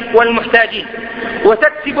والمساكين والمحتاجين.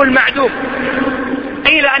 وتكسب المعدوم،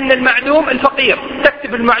 قيل أن المعدوم الفقير،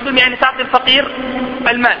 تكسب المعدوم يعني تعطي الفقير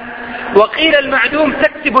المال. وقيل المعدوم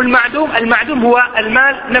تكسب المعدوم هو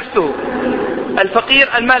المال نفسه، الفقير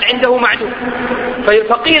المال عنده معدوم،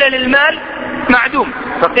 فقيل للمال معدوم،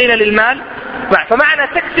 فقيل للمال. فمعنى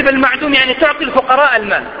تكسب المعدوم يعني تعطي الفقراء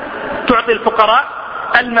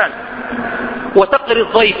المال. وتقري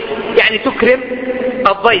الضيف يعني تكرم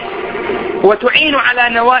الضيف. وتعين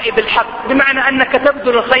على نوائب الحق، بمعنى أنك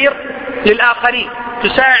تبذل الخير للآخرين،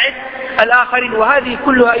 تساعد الآخرين. وهذه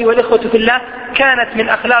كلها أيها الإخوة في الله كانت من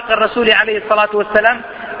أخلاق الرسول عليه الصلاة والسلام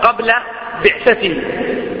قبل بعثته.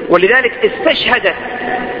 ولذلك استشهدت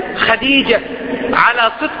خديجة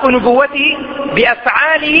على صدق نبوته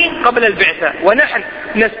بأفعاله قبل البعثة، ونحن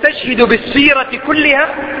نستشهد بالسيرة كلها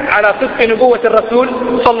على صدق نبوة الرسول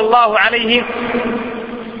صلى الله عليه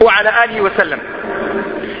وعلى آله وسلم.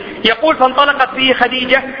 يقول فانطلقت به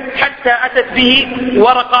خديجة حتى أتت به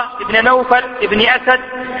ورقة ابن نوفل ابن أسد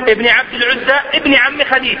ابن عبد العزى ابن عم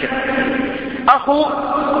خديجة، أخو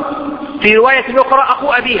في رواية أخرى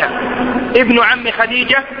أخو أبيها، ابن عم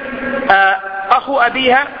خديجة أخو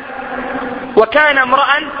أبيها. وكان امرأ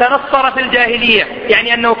تنصر في الجاهلية،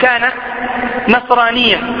 يعني أنه كان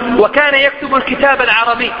نصرانيا، وكان يكتب الكتاب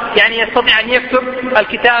العربي، يعني يستطيع أن يكتب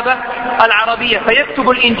الكتابة العربية، فيكتب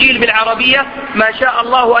الإنجيل بالعربية ما شاء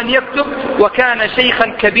الله أن يكتب. وكان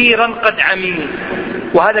شيخا كبيرا قد عمي،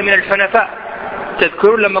 وهذا من الحنفاء.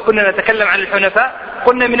 تذكرون لما كنا نتكلم عن الحنفاء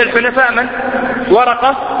قلنا من الحنفاء من؟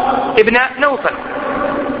 ورقة ابن نوفل.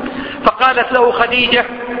 فقالت له خديجة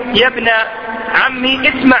يا ابن عمي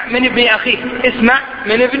اسمع من ابن أخيه، اسمع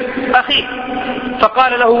من ابن أخيه.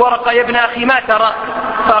 فقال له ورقة يا ابن أخي ما ترى؟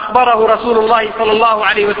 فأخبره رسول الله صلى الله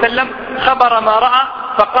عليه وسلم خبر ما رأى.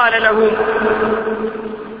 فقال له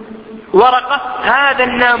ورقة هذا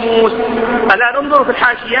الناموس. الآن انظروا في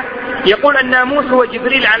الحاشية، يقول الناموس هو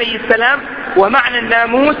جبريل عليه السلام، ومعنى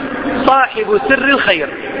الناموس صاحب سر الخير.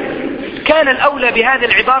 كان الأولى بهذه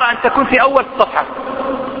العبارة أن تكون في أول الصفحة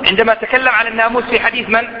عندما تكلم عن الناموس في حديث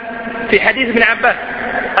من؟ في حديث ابن عباس.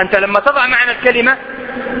 أنت لما تضع معنى الكلمة،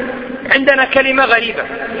 عندنا كلمة غريبة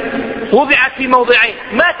وضعت في موضعين،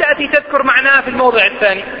 ما تأتي تذكر معناها في الموضع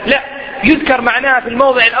الثاني، لا، يذكر معناها في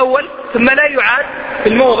الموضع الأول ثم لا يعاد في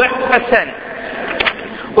الموضع الثاني،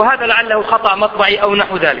 وهذا لعله خطأ مطبعي أو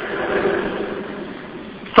نحو ذلك.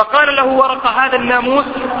 فقال له ورقة هذا الناموس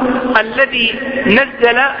الذي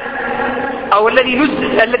نزل أو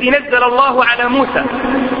الذي نزل الله على موسى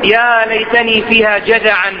يا ليتني فيها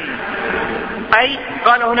جذعا، أي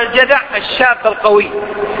قال هنا الجذع الشاب القوي.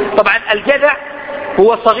 طبعا الجذع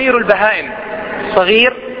هو صغير البهائم،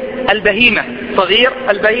 صغير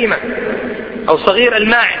البهيمة أو صغير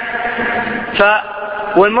الماعز.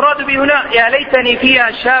 والمراد به هنا يا ليتني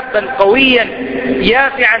فيها شابا قويا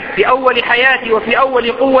يافعا في أول حياتي وفي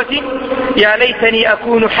أول قوتي، يا ليتني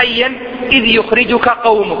أكون حيا إذ يخرجك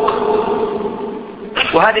قومك.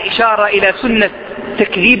 وهذا إشارة إلى سنة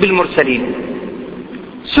تكذيب المرسلين.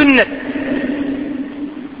 سنة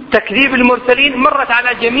تكذيب المرسلين مرت على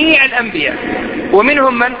جميع الأنبياء،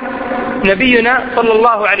 ومنهم من نبينا صلى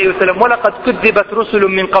الله عليه وسلم: ولقد كذبت رسل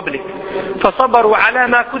من قبلك فصبروا على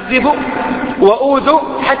ما كذبوا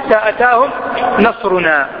وأوذوا حتى أتاهم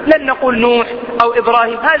نصرنا. لن نقول نوح أو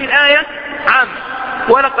إبراهيم، هذه الآية عامة.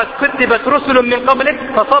 ولقد كذبت رسل من قبلك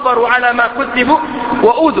فصبروا على ما كذبوا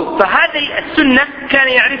وأوذوا. فهذه السنة كان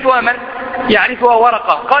يعرفها من؟ يعرفها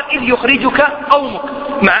ورقة. قال إذ يخرجك قومك،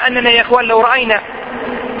 مع أننا يا إخوان لو رأينا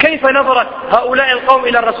كيف نظرت هؤلاء القوم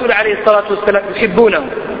إلى الرسول عليه الصلاة والسلام، يحبونه،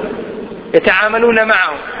 يتعاملون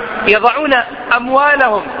معه، يضعون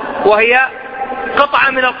أموالهم وهي قطعة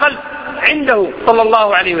من القلب عنده صلى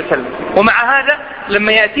الله عليه وسلم. ومع هذا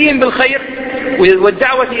لما يأتيهم بالخير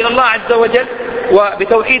والدعوة إلى الله عز وجل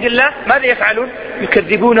وبتوحيد الله ماذا يفعلون؟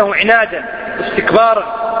 يكذبونه عنادا واستكبارا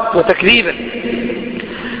وتكذيبا.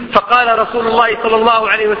 فقال رسول الله صلى الله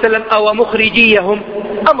عليه وسلم: أو مخرجيهم؟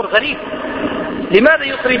 أمر غريب، لماذا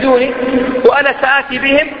يخرجوني وأنا سآتي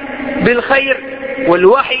بهم بالخير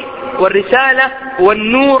والوحي والرسالة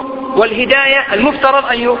والنور والهداية؟ المفترض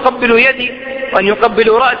أن يقبلوا يدي وأن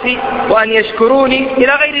يقبلوا رأسي وأن يشكروني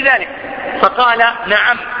إلى غير ذلك. فقال: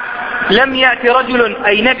 نعم، لم يأتي رجل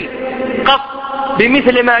أي نبي قط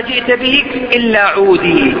بمثل ما جئت به إلا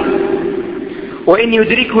عودي، وإن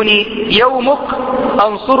يدركني يومك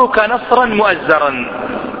أنصرك نصرا مؤزرا.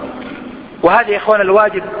 وهذا يا إخوان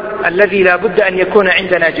الواجب الذي لا بد أن يكون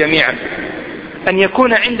عندنا جميعا، أن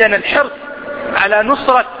يكون عندنا الحرص على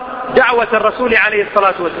نصرة دعوة الرسول عليه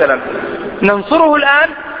الصلاة والسلام. ننصره الآن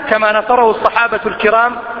كما نصره الصحابة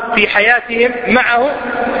الكرام في حياتهم معه،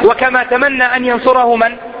 وكما تمنى أن ينصره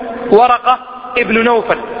من؟ ورقة ابن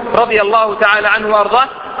نوفل رضي الله تعالى عنه وأرضاه.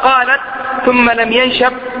 قالت: ثم لم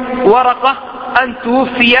ينشب ورقة أن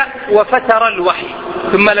توفي وفتر الوحي.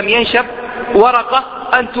 ثم لم ينشب ورقة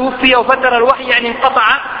أن توفي وفتر الوحي، يعني انقطع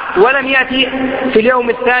ولم يأتي في اليوم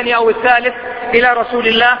الثاني أو الثالث إلى رسول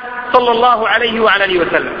الله صلى الله عليه وعلى آله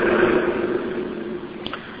وسلم.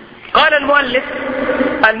 قال المؤلف: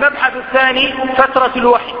 المبحث الثاني فترة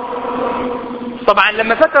الوحي. طبعا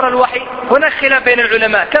لما فتر الوحي هناك خلاف بين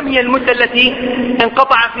العلماء، كم هي المدة التي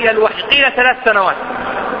انقطع فيها الوحي؟ قيل 3 سنوات،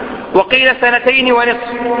 وقيل 2.5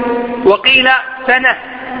 وقيل سنة،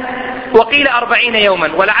 وقيل 40 يوما،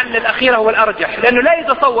 ولعل الأخير هو الأرجح، لأنه لا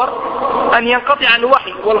يتصور أن ينقطع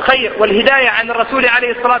الوحي والخير والهداية عن الرسول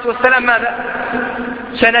عليه الصلاة والسلام ماذا؟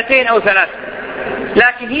 2 أو 3،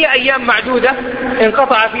 لكن هي أيام معدودة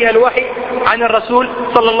انقطع فيها الوحي عن الرسول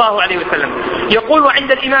صلى الله عليه وسلم. يقول: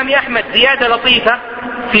 وعند الإمام أحمد زيادة لطيفة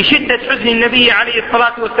في شدة حزن النبي عليه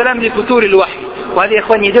الصلاة والسلام لفتور الوحي. وهذا يا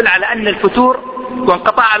إخوان يدل على أن الفتور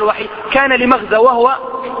وانقطاع الوحي كان لمغزى، وهو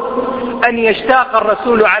أن يشتاق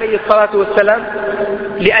الرسول عليه الصلاة والسلام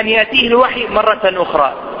لأن يأتيه الوحي مرة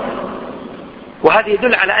أخرى. وهذا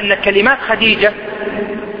يدل على أن كلمات خديجة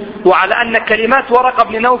وعلى أن كلمات ورقة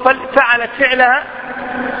بن نوفل فعلت فعلها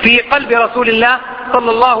في قلب رسول الله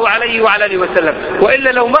صلى الله عليه وعلى آله وسلم. وإلا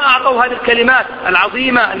لو ما أعطوا هذه الكلمات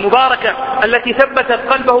العظيمة المباركة التي ثبتت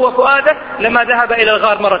قلبه وفؤاده لما ذهب إلى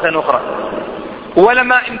الغار مرة أخرى،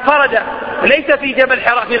 ولما انفرد ليس في جبل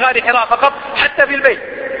حراء في غار حراء فقط، حتى في البيت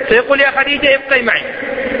سيقول: يا خديجة ابقي معي،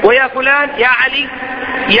 ويا فلان، يا علي،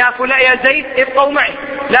 يا فلان، يا زيد ابقوا معي.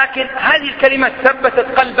 لكن هذه الكلمات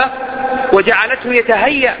ثبتت قلبه وجعلته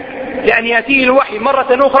يتهيأ لأن يأتيه الوحي مرة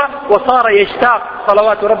أخرى، وصار يشتاق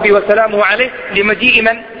صلوات ربي وسلامه عليه لمجيء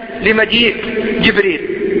من؟ لمجيء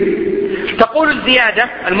جبريل. تقول الزيادة،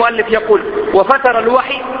 المؤلف يقول: وفتر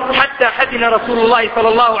الوحي حتى حزن رسول الله صلى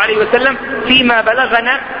الله عليه وسلم فيما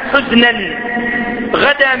بلغنا حزنا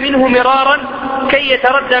غدا منه مرارا كي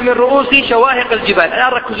يتردى من رؤوس شواهق الجبال.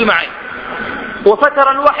 الآن ركزوا معي.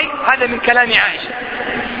 وفتر الوحي هذا من كلام عائشة،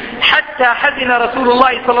 حتى حزن رسول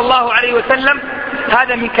الله صلى الله عليه وسلم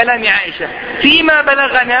هذا من كلام عائشة، فيما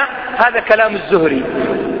بلغنا هذا كلام الزهري،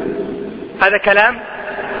 هذا كلام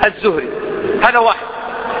الزهري. هذا واحد.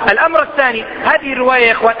 الأمر الثاني، هذه الرواية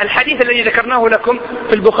يا إخوان، الحديث الذي ذكرناه لكم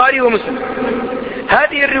في البخاري ومسلم،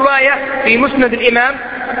 هذه الرواية في مسند الإمام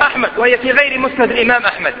أحمد، وهي في غير مسند الإمام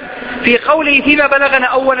أحمد. في قوله فيما بلغنا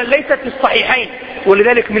أولا ليست في الصحيحين،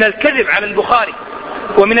 ولذلك من الكذب على البخاري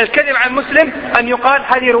ومن الكذب عن مسلم أن يقال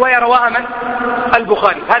هذه رواية رواها من؟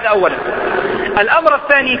 البخاري. هذا أولا. الأمر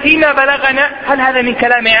الثاني فيما بلغنا، هل هذا من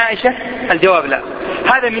كلام عائشة؟ الجواب لا،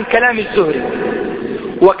 هذا من كلام الزهري،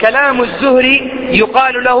 وكلام الزهري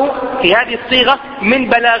يقال له في هذه الصيغة من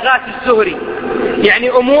بلاغات الزهري، يعني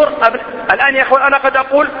أمور الآن يا أخوان أنا قد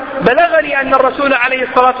أقول بلغني أن الرسول عليه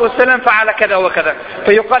الصلاة والسلام فعل كذا وكذا،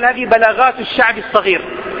 فيقال هذه بلاغات الشعب الصغير.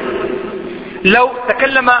 لو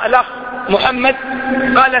تكلم الأخ محمد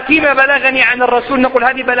قال فيما بلغني عن الرسول، نقول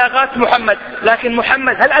هذه بلاغات محمد، لكن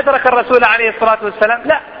محمد هل أدرك الرسول عليه الصلاة والسلام؟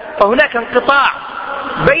 لا، فهناك انقطاع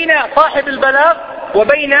بين صاحب البلاغ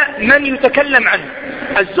وبين من يتكلم عنه.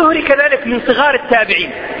 الزهري كذلك من صغار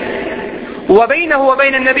التابعين، وبينه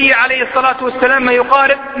وبين النبي عليه الصلاة والسلام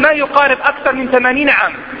ما يقارب أكثر من 80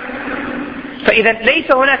 عام، فإذا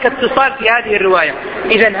ليس هناك اتصال في هذه الرواية.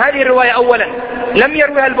 إذا هذه الرواية أولا لم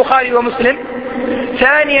يروها البخاري ومسلم،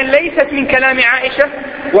 ثانيا ليست من كلام عائشة،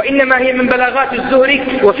 وإنما هي من بلاغات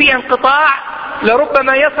الزهري وفيها انقطاع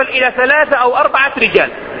لربما يصل إلى 3 أو 4 رجال.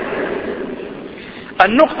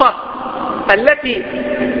 النقطة التي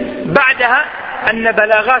بعدها أن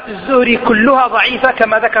بلاغات الزهري كلها ضعيفة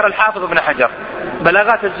كما ذكر الحافظ ابن حجر،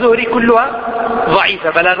 بلاغات الزهري كلها ضعيفة،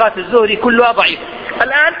 بلاغات الزهري كلها ضعيفة.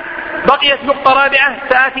 الآن بقيت نقطة رابعة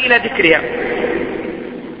سآتي إلى ذكرها.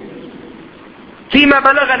 فيما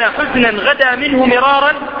بلغنا حزنا غدا منه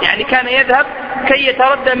مرارا، يعني كان يذهب كي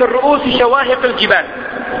يتردى من رؤوس شواهق الجبال،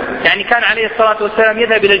 يعني كان عليه الصلاة والسلام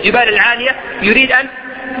يذهب إلى الجبال العالية يريد أن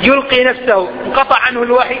يلقي نفسه، انقطع عنه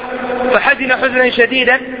الوحي فحزن حزنا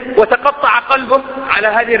شديدا وتقطع قلبه على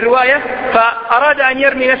هذه الرواية، فأراد أن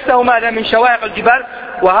يرمي نفسه ماذا من شواهق الجبال،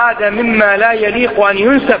 وهذا مما لا يليق أن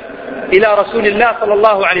ينسب إلى رسول الله صلى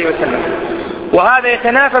الله عليه وسلم، وهذا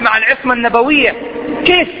يتنافى مع العصمة النبوية.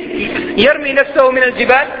 كيف يرمي نفسه من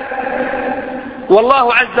الجبال؟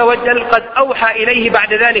 والله عز وجل قد أوحى إليه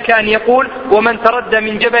بعد ذلك أن يقول ومن تردى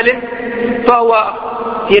من جبل فهو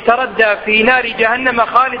يتردى في نار جهنم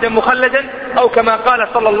خالدا مخلدا، أو كما قال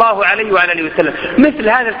صلى الله عليه وعلى وسلم. مثل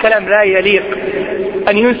هذا الكلام لا يليق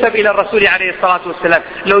أن ينسب إلى الرسول عليه الصلاة والسلام.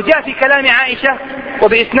 لو جاء في كلام عائشة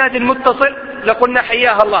وبإسناد متصل لقلنا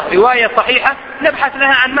حياها الله رواية صحيحة نبحث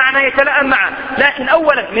لها عن معنى يتلائم معه، لكن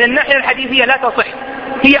أولا من الناحية الحديثية لا تصح،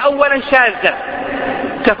 هي أولا شاذة،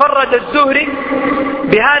 تفرد الزهري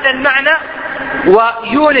بهذا المعنى،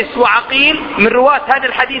 ويونس وعقيل من رواة هذا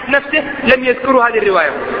الحديث نفسه لم يذكروا هذه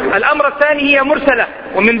الرواية. الأمر الثاني هي مرسلة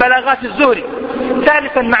ومن بلاغات الزهري.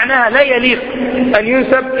 ثالثا معناها لا يليق أن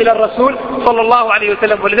ينسب إلى الرسول صلى الله عليه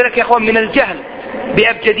وسلم. ولذلك يا أخوان من الجهل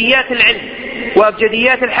بأبجديات العلم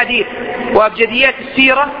وأبجديات الحديث وأبجديات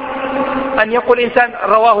السيرة أن يقول إنسان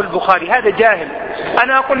رواه البخاري، هذا جاهل.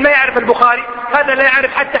 أنا أقول ما يعرف البخاري هذا لا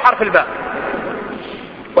يعرف حتى حرف الباء،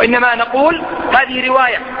 وإنما نقول هذه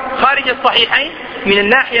رواية خارج الصحيحين من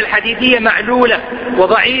الناحية الحديثية معلولة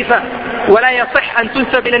وضعيفة، ولا يصح أن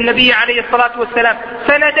تنسب إلى النبي عليه الصلاة والسلام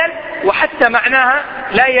سندا، وحتى معناها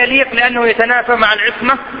لا يليق لأنه يتنافى مع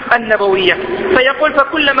العصمة النبوية. فيقول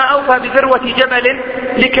فكلما أوفى بذروة جبل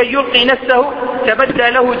لكي يلقي نفسه تبدى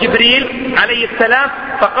له جبريل عليه السلام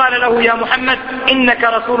فقال له يا محمد إنك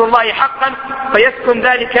رسول الله حقا،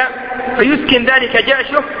 فيسكن ذلك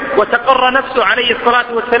جأشه وتقر نفسه عليه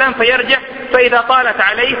الصلاة والسلام فيرجع، فإذا طالت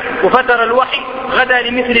عليه وفتر الوحي غدا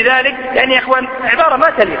لمثل ذلك. يعني يا إخوان عبارة ما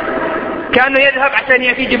تليق، كأنه يذهب عشان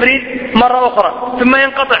يأتي جبريل مرة أخرى ثم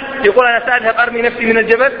ينقطع، يقول أنا سأذهب أرمي نفسي من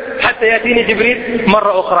الجبل حتى يأتيني جبريل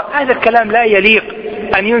مرة أخرى. هذا الكلام لا يليق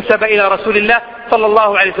أن ينسب إلى رسول الله صلى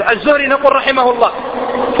الله عليه وسلم. الزهري نقول رحمه الله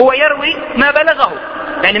هو يروي ما بلغه،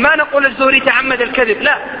 يعني ما نقول الزهري تعمد الكذب،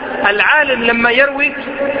 لا، العالم لما يروي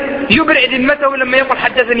يبرئ ذمته لما يقول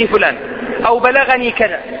حدثني فلان أو بلغني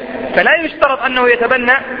كذا، فلا يشترط أنه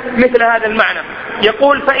يتبنى مثل هذا المعنى.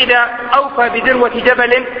 يقول فإذا أوفى بذروة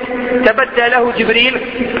جبل تبدى له جبريل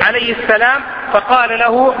عليه السلام فقال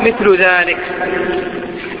له مثل ذلك.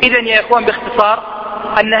 إذن يا إخوان باختصار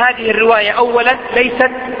أن هذه الرواية أولا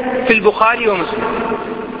ليست في البخاري ومسلم،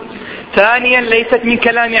 ثانيا ليست من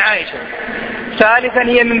كلام عائشة، ثالثا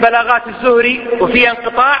هي من بلاغات الزهري وفيها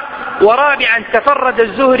انقطاع، ورابعا تفرد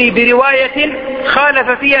الزهري برواية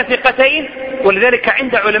خالف فيها ثقتين، ولذلك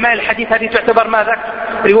عند علماء الحديث هذه تعتبر ماذا؟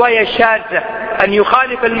 رواية شاذة، أن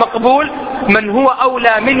يخالف المقبول من هو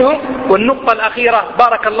أولى منه. والنقطة الأخيرة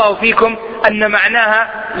بارك الله فيكم أن معناها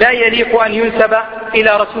لا يليق أن ينسب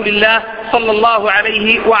إلى رسول الله صلى الله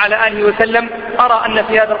عليه وعلى آله وسلم. أرى أن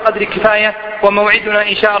في هذا القدر كفاية، وموعدنا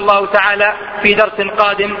إن شاء الله تعالى في درس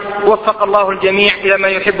قادم. وفق الله الجميع إلى ما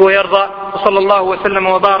يحب ويرضى، وصلى الله وسلم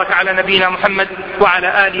وبارك على نبينا محمد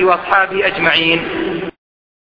وعلى آله وأصحابه أجمعين.